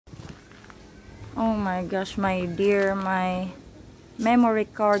Oh my gosh, my dear, my memory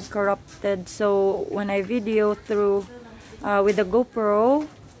card corrupted. So when I video through with the GoPro,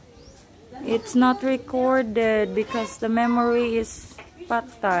 it's not recorded because the memory is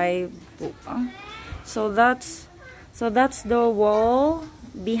patay. So that's the wall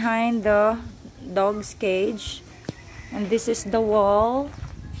behind the dog's cage, and this is the wall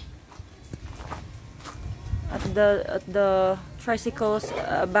at the tricycle's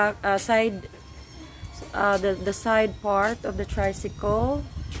back side, the side part of the tricycle.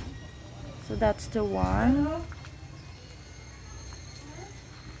 So that's the one.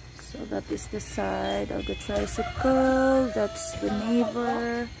 So that is the side of the tricycle. That's the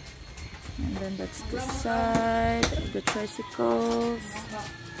neighbor. And then that's the side of the tricycles.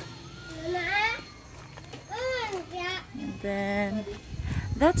 And then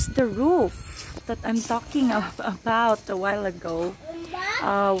that's the roof that I'm talking about a while ago.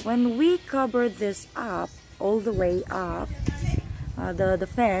 When we cover this up, all the way up, the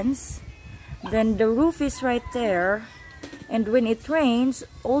fence, then the roof is right there. And when it rains,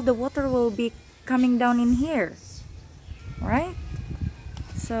 all the water will be coming down in here, right?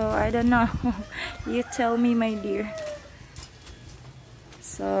 So I don't know. You tell me, my dear.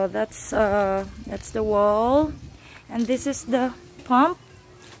 So that's the wall, and this is the pump.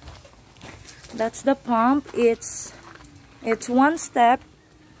 That's the pump. It's one step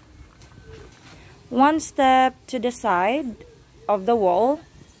to the side of the wall,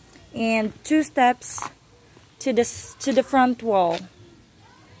 and 2 steps to the front wall.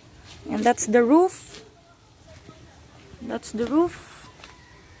 And that's the roof. That's the roof.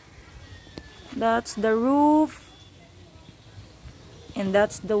 That's the roof. And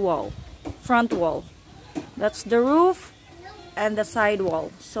that's the wall, front wall. That's the roof and the side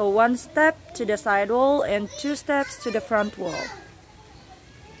wall. So 1 step to the side wall and 2 steps to the front wall.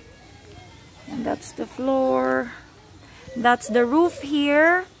 And that's the floor. That's the roof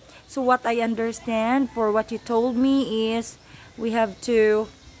here. So what I understand for what you told me is we have to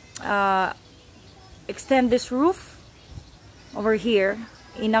extend this roof over here,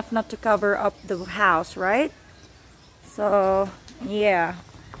 enough not to cover up the house, right? So yeah,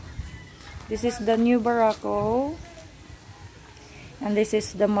 this is the new barako, and this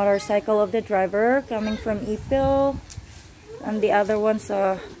is the motorcycle of the driver coming from Ipil, and the other ones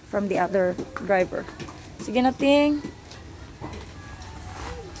from the other driver. Sige nating.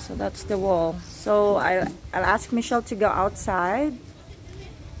 So that's the wall. So I'll ask Michelle to go outside,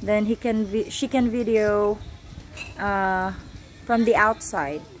 then she can video from the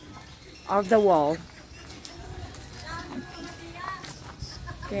outside of the wall.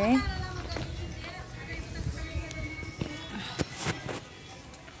 Okay.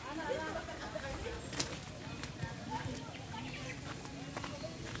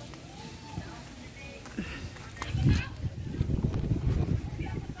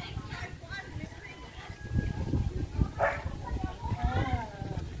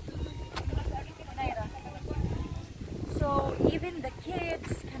 So even the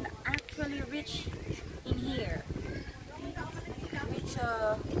kids can actually reach in here, reach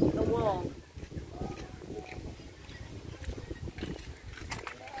the wall.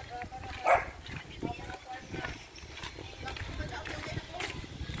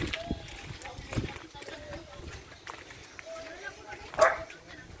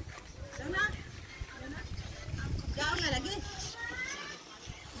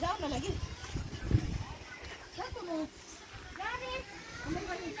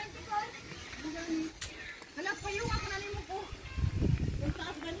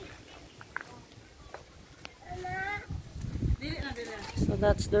 So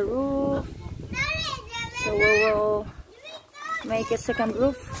that's the roof. So we will make a second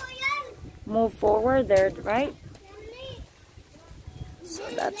roof. Move forward there, right? So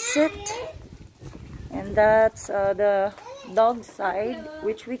that's it. And that's the dog side,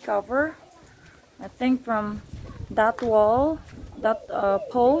 which we cover, I think, from that wall, that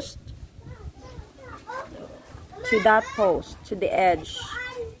post, to that post, to the edge.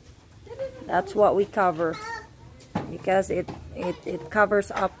 That's what we cover, because it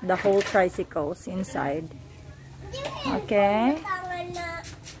covers up the whole tricycles inside. Okay.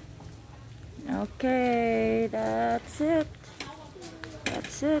 Okay, that's it.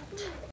 That's it.